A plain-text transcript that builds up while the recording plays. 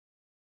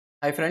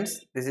Hi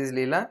friends, this is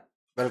Leela.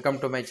 Welcome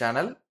to my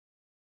channel.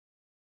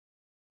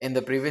 In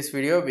the previous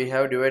video, we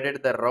have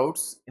divided the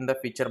routes in the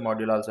feature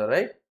module also,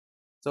 right?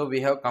 So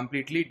we have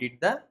completely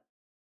did the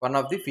one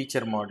of the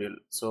feature module.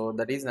 So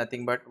that is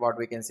nothing but what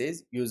we can say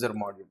is user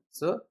module.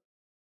 So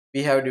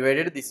we have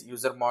divided this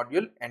user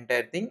module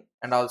entire thing,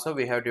 and also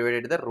we have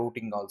divided the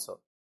routing also.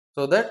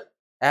 So that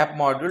app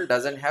module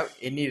doesn't have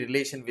any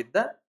relation with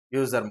the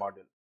user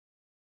module.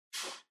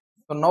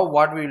 So now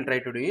what we will try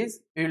to do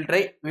is we will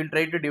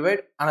try to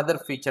divide another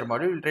feature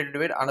module. We will try to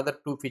divide another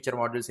two feature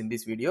modules in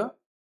this video,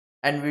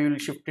 and we will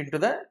shift into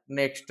the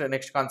next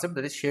concept,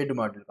 that is shared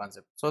module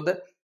concept. So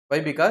the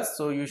why? Because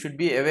so you should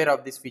be aware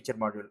of this feature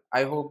module.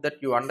 I hope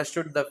that you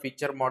understood the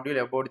feature module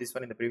about this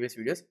one in the previous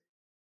videos,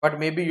 but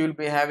maybe you will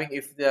be having,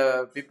 if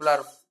the people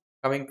are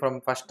coming from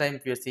first time,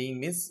 if you are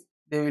seeing this,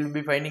 they will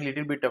be finding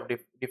little bit of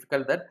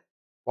difficult that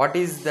what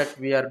is that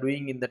we are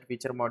doing in that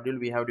feature module.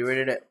 We have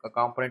divided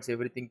components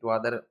everything to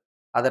other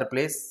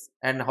place,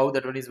 and how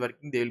that one is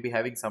working, they will be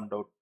having some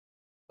doubt.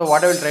 So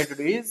what I will try to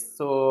do is,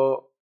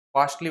 so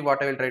firstly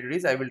what I will try to do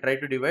is, I will try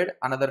to divide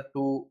another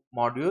two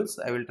modules.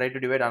 I will try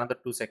to divide another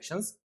two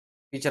sections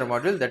feature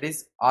module, that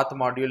is auth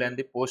module and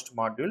the post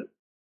module.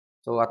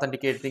 So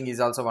authenticating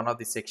is also one of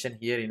the section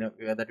here,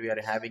 that we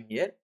are having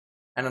here.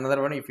 And another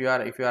one, if you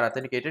are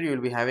authenticated, you will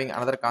be having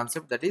another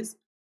concept, that is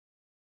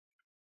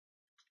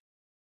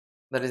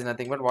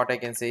nothing but what I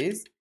can say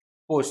is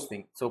post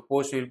thing. So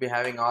post, you will be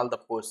having all the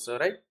posts, so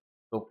right.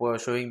 So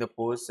showing the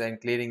posts and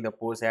clearing the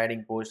posts,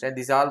 adding posts, and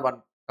this all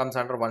one comes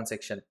under one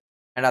section.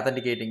 And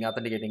authenticating,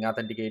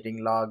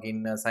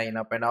 login, sign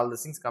up, and all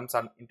these things comes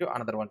on into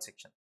another one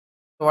section.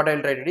 So what I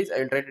will try to do is,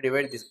 I will try to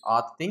divide this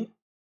auth thing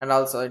and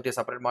also into a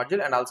separate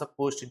module, and also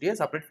post into a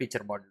separate feature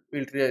module. We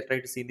will try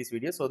to see in this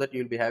video, so that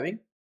you will be having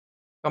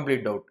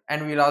complete doubt.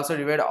 And we will also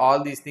divide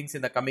all these things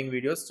in the coming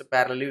videos. So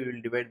parallelly, we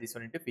will divide this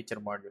one into feature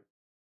module.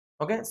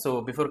 Okay,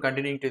 so before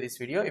continuing to this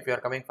video, if you are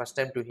coming first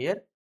time to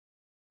here,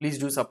 please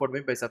do support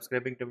me by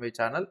subscribing to my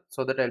channel,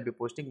 so that I will be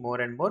posting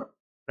more and more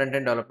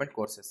front-end development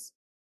courses.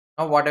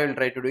 Now what I will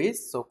try to do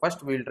is, so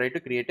first we will try to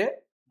create a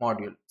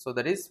module. So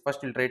that is,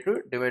 first we will try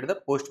to divide the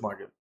post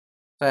module.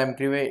 So I am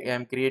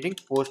creating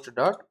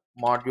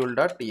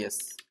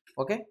post.module.ts.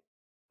 Okay,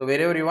 so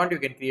wherever you want, you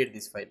can create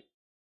this file.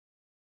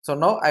 So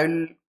now I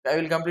will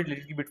complete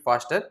little bit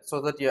faster, so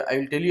that I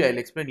will tell you, I will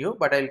explain you,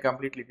 but I will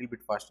complete little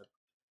bit faster.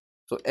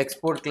 So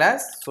export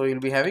class, so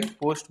you'll be having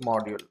post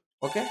module.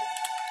 Okay,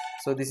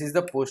 so this is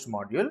the post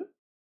module.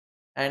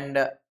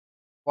 And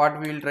what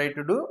we will try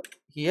to do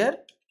here,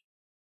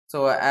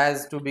 so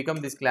as to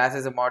become this class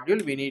as a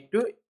module, we need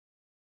to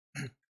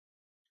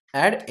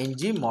add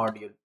ng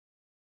module.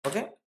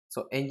 Okay,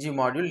 so ng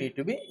module need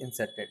to be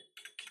inserted.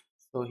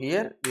 So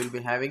here we will be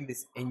having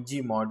this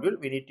ng module.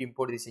 We need to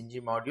import this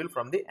ng module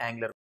from the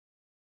Angular.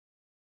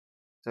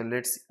 So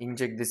let's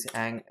inject this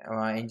ng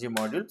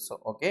module. So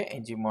okay,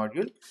 ng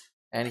module,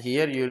 and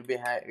here you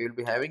will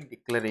be having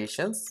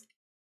declarations.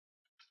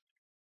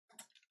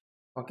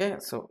 Okay,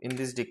 so in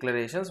these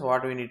declarations,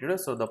 what we need to do,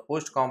 so the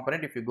post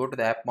component, if you go to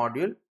the app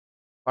module,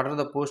 what are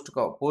the post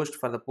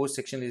for the post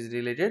section is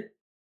related.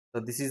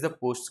 So this is the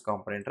post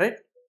component, right?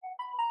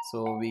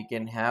 So we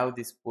can have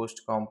this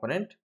post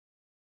component,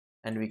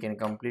 and we can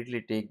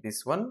completely take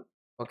this one.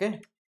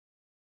 Okay,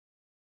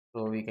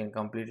 so we can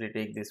completely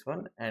take this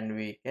one, and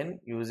we can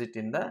use it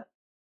in the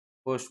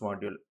post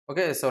module.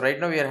 Okay, so right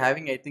now we are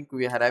having, I think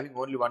we are having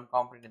only one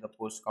component in the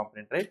post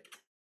component, right?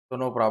 So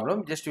no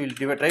problem, just we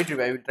will I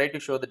will try to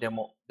show the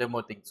demo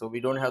thing. So we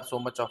don't have so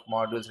much of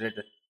modules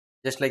related,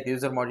 just like the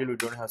user module, we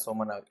don't have so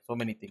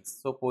many things.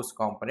 So post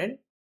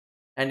component,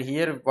 and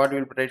here what we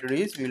will try to do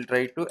is, we will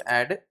try to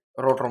add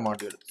router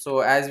module.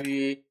 So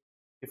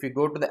if we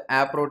go to the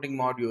app routing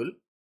module,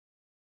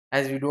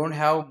 as we don't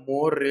have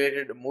more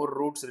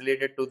routes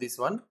related to this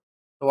one,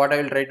 so what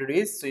I will try to do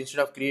is, so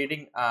instead of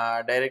creating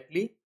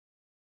directly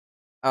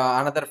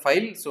another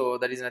file, so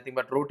that is nothing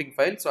but routing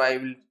file, so I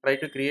will try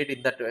to create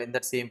in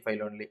that same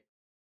file only.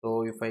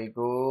 So if I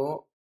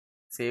go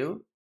save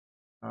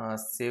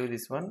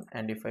this one,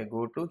 and if I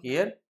go to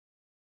here,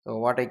 so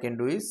what I can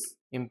do is,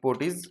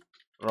 import is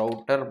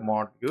router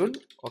module.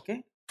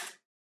 Okay,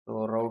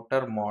 so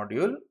router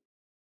module,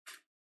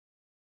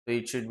 so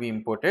it should be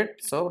imported.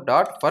 So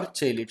dot for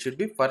child, it should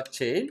be for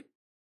child,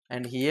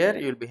 and here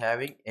you will be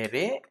having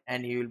array,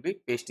 and you will be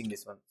pasting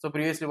this one. So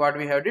previously what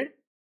we have did,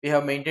 we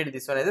have maintained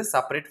this one as a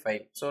separate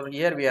file. So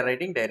here we are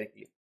writing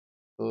directly.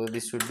 So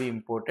this should be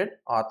imported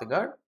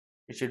authguard,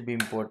 it should be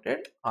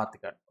imported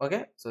authguard.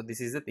 Okay, so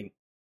this is the thing,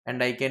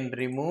 and I can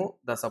remove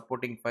the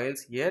supporting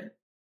files here.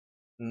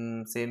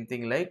 Same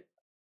thing like,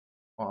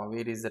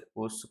 where is that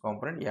post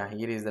component? Yeah,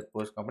 here is that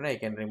post component. I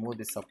can remove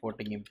this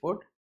supporting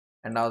import,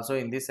 and also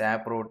in this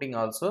app routing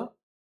also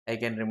I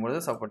can remove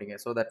the supporting.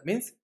 So that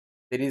means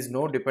there is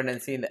no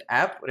dependency in the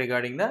app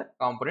regarding the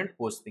component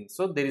posting.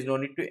 So there is no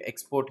need to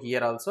export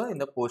here also in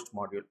the post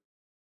module.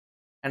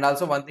 And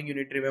also one thing you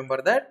need to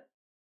remember that,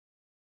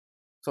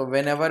 so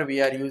whenever we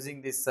are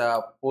using this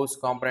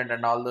post component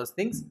and all those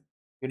things,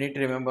 you need to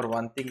remember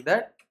one thing,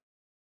 that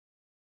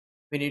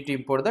we need to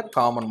import the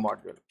common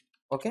module.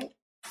 Okay,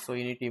 so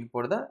you need to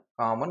import the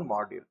common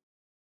module.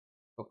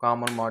 So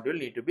common module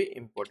need to be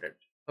imported.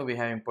 So we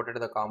have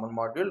imported the common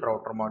module,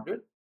 router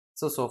module.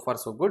 So far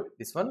so good,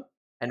 this one.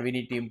 And we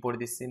need to import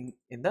this in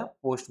the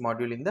post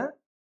module in the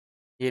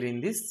here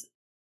in this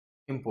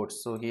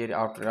imports. So here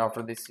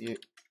after this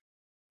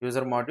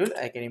user module,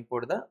 I can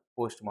import the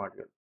post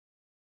module.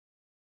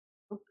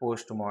 So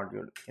post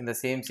module. In the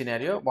same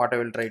scenario, what I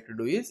will try to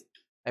do is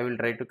I will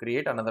try to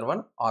create another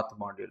one auth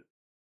module.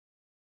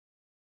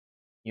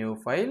 New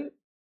file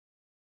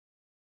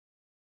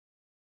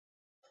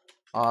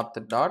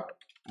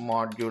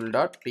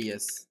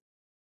auth.module.ts.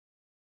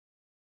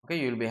 Okay,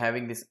 you will be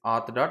having this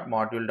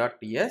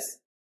auth.module.ts.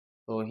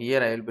 So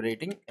here I will be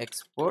writing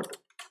export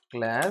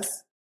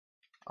class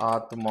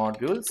auth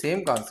module,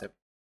 same concept.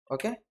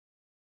 Okay,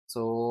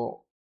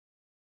 so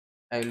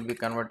I will be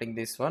converting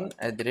this one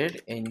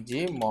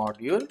 @ng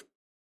module.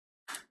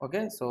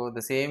 Okay, so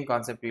the same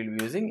concept you will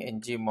be using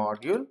ng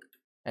module,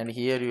 and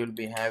here you will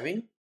be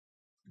having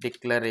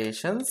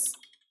declarations,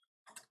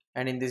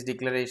 and in these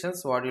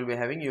declarations what you will be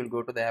having, you will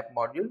go to the app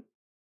module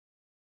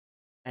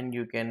and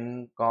you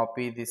can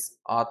copy this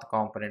auth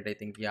component. I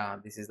think, yeah,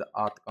 this is the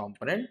auth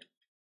component,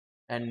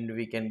 and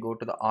we can go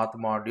to the auth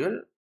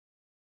module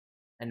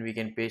and we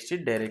can paste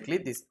it directly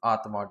this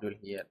auth module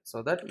here,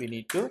 so that we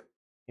need to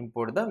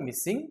import the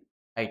missing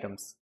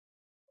items.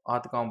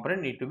 Auth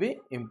component need to be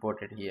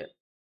imported here.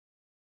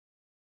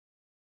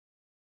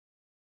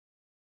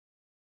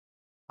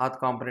 Auth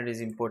component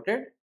is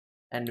imported,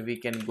 and we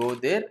can go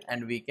there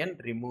and we can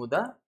remove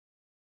the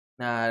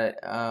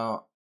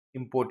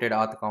imported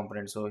auth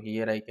component. So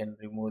here I can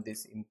remove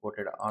this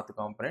imported auth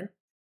component.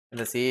 In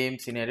the same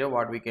scenario,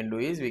 what we can do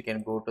is we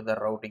can go to the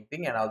routing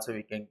thing, and also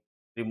we can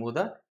remove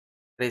the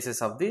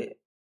traces of the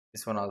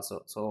this one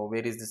also. So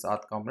where is this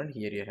auth component?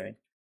 Here you are having.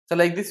 So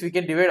like this we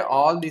can divide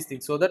all these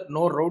things so that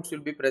no routes will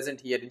be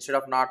present here. Instead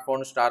of not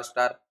found star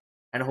star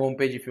and home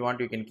page, if you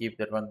want you can keep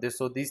that one.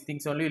 So these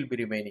things only will be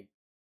remaining.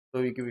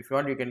 So if you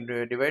want you can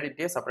divide it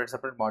here, separate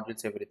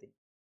modules, everything.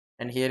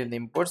 And here in the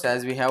imports,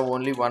 as we have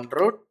only one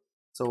route,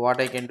 so what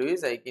I can do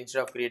is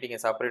instead of creating a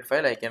separate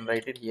file, I can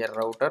write it here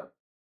router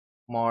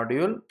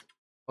module.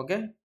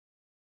 Okay,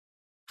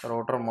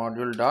 router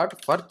module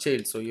dot for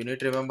child. So you need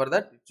to remember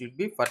that it should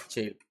be for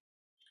child,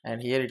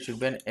 and here it should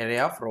be an array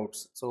of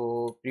routes.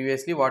 So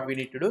previously what we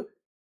need to do,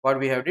 what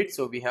we have did,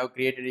 so we have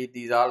created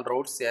these all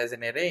routes as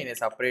an array in a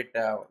separate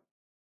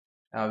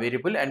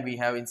variable, and we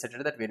have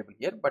inserted that variable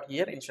here. But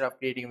here instead of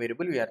creating a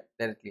variable, we are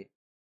directly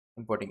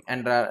importing.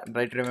 And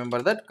right,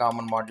 remember that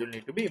common module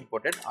need to be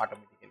imported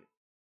automatically.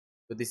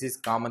 So this is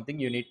common thing,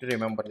 you need to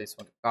remember this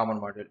one,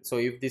 common module. So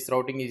if this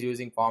routing is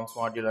using forms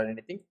module or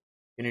anything,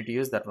 you need to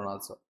use that one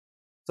also.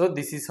 So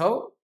this is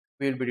how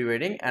we will be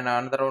dividing. And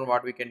another one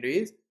what we can do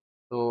is,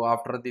 so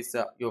after this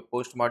your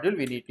post module,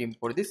 we need to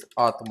import this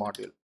auth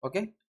module.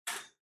 Okay,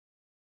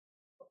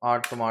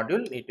 auth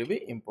module need to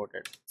be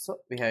imported. So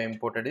we have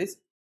imported this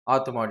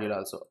auth module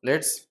also.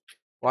 Let's,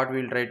 what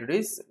we will try to do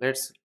is,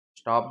 let's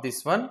stop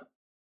this one.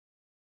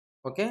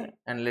 Okay,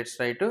 and let's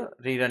try to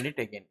rerun it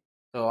again.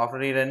 So after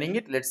rerunning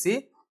it, let's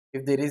see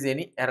if there is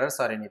any errors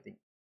or anything.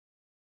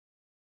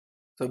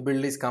 So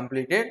build is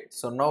completed.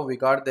 So now we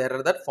got the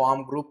error that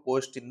form group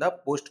post in the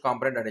post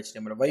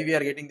component.html. Why we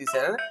are getting this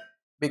error?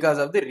 Because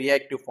of the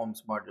reactive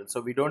forms module.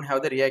 So we don't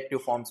have the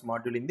reactive forms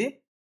module in the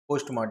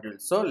post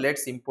module. So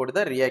let's import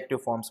the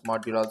reactive forms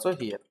module also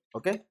here.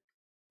 Okay,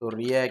 so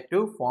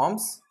reactive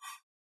forms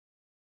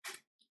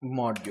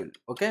module.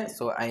 Okay,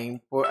 so I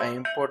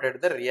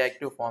imported the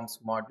reactive forms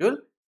module,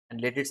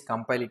 and let it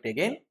compile it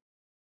again.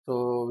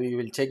 So we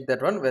will check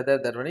that one whether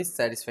that one is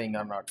satisfying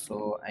or not.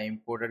 So I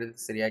imported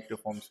this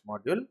reactive forms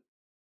module.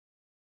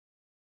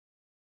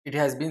 It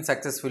has been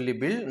successfully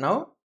built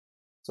now.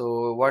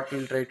 So what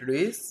we'll try to do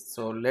is,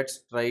 so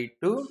let's try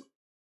to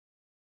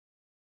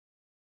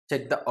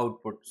check the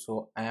output.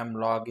 So I am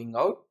logging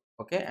out.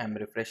 Okay, I am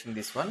refreshing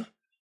this one.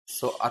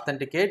 So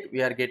authenticate,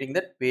 we are getting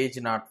that page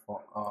not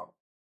for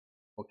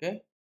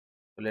okay,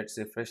 so let's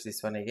refresh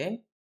this one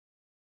again.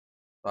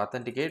 So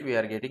authenticate, we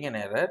are getting an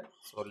error.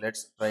 So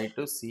let's try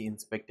to see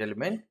inspect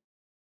element.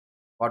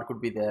 What could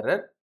be the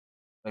error?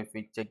 So if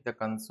we check the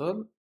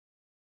console,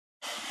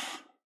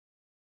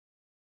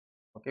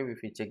 okay,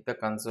 if we check the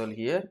console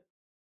here,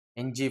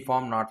 ng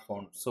form not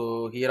found.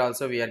 So here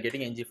also we are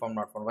getting ng form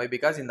not found. Why?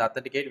 Because in the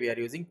authenticate we are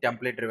using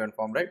template driven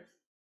form, right?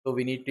 So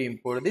we need to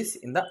import this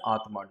in the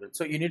auth module.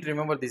 So you need to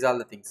remember these are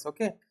the things.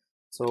 Okay,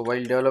 so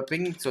while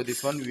developing, so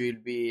this one we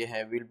will be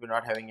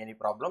not having any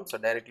problem. So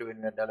directly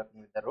when we are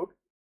developing with the root,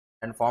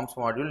 and forms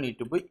module need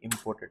to be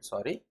imported.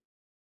 Sorry,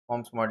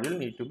 forms module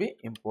need to be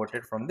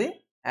imported from the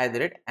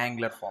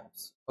 @angular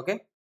forms.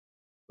 Okay,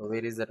 so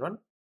where is that one?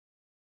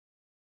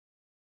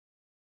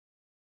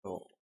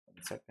 So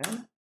 1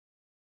 second,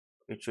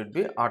 it should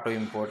be auto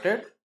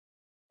imported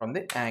from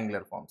the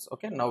angular forms.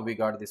 Okay, now we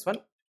got this one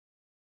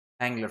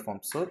angular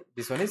forms. So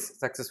this one is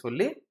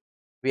successfully,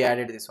 we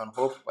added this one.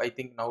 Hope, I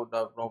think now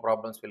no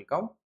problems will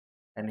come.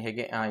 And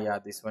again, yeah,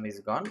 this one is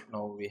gone.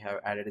 Now we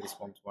have added this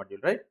forms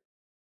module, right?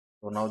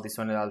 So now this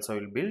one also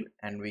will build,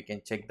 and we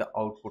can check the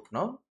output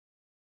now.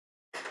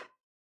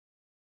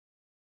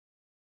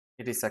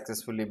 It is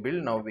successfully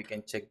built. Now we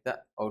can check the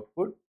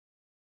output.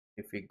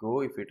 If we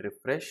go, if it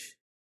refresh,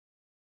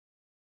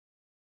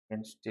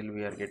 and still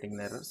we are getting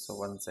error. So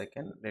 1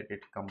 second, let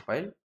it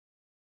compile.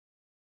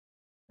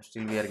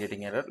 Still we are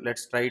getting error.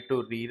 Let's try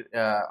to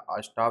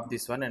stop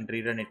this one and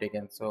rerun it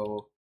again.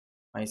 So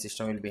my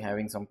system will be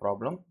having some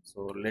problem,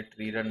 so let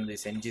rerun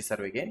this ng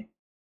serve again.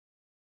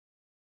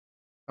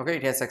 Okay,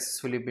 it has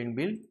successfully been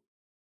built.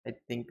 I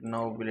think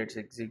now let's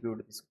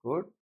execute this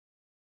code.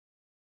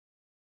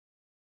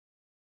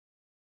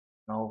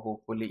 Now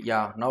hopefully,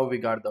 yeah, now we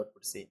got the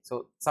output. See,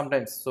 so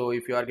sometimes, so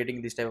if you are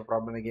getting this type of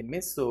problem again,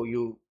 miss, so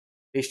you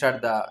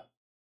restart the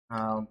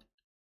um,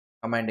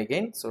 command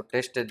again. So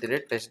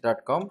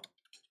test@test.com.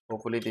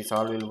 Hopefully this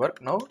all will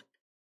work now.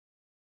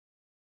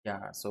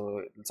 Yeah,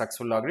 so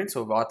successful login.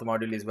 So auth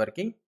module is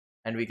working,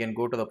 and we can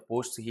go to the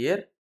post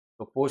here.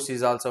 So post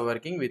is also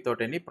working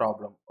without any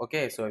problem.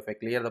 Okay, so if I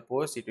clear the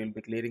post, it will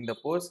be clearing the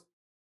post,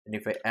 and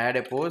if I add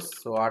a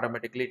post, so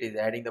automatically it is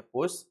adding the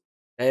post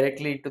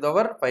directly into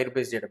our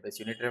Firebase database.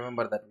 You need to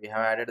remember that we have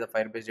added the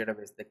Firebase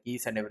database, the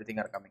keys and everything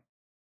are coming.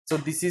 So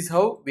this is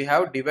how we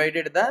have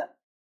divided the,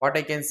 what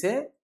I can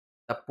say,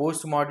 the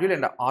post module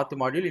and the auth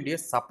module into a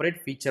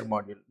separate feature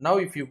module. Now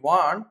if you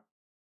want,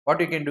 what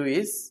you can do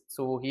is,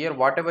 so here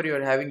whatever you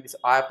are having this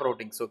app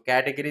routing, so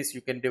categories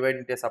you can divide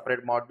into a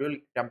separate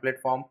module, template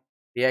form,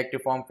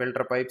 reactive form,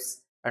 filter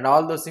pipes, and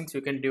all those things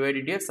you can divide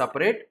into a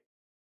separate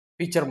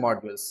feature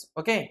modules.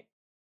 Okay,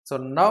 so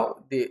now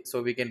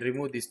so we can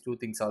remove these two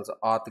things also,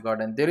 auth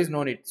guard, and there is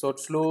no need. So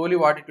slowly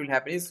what it will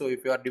happen is, so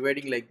if you are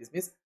dividing like this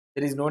means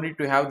there is no need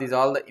to have these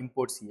all the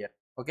imports here.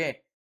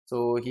 Okay,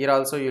 so here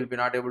also you will be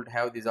not able to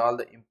have these all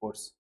the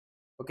imports.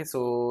 Okay,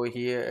 so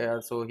here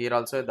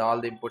also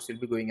all the imports will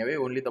be going away,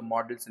 only the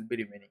modules will be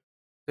remaining.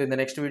 So in the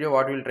next video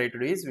what we will try to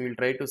do is, we will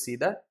try to see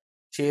the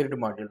shared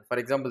module. For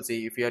example,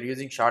 see if you are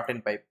using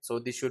shorten pipe, so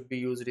this should be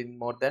used in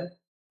more than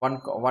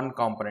one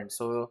component.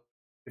 So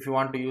if you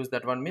want to use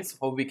that one, means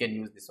how we can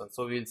use this one.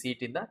 So we will see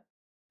it in the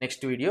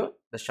next video,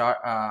 the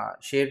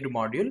shared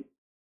module.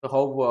 So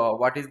how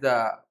what is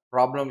the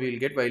problem we will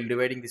get while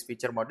dividing these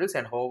feature modules,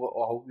 and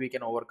how we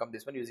can overcome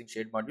this one using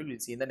shared module, we'll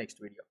see in the next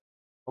video.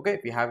 Okay,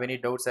 if you have any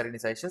doubts or any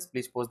suggestions,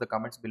 please post the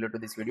comments below to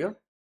this video,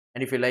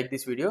 and if you like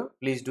this video,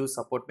 please do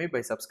support me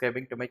by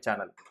subscribing to my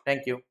channel.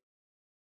 Thank you.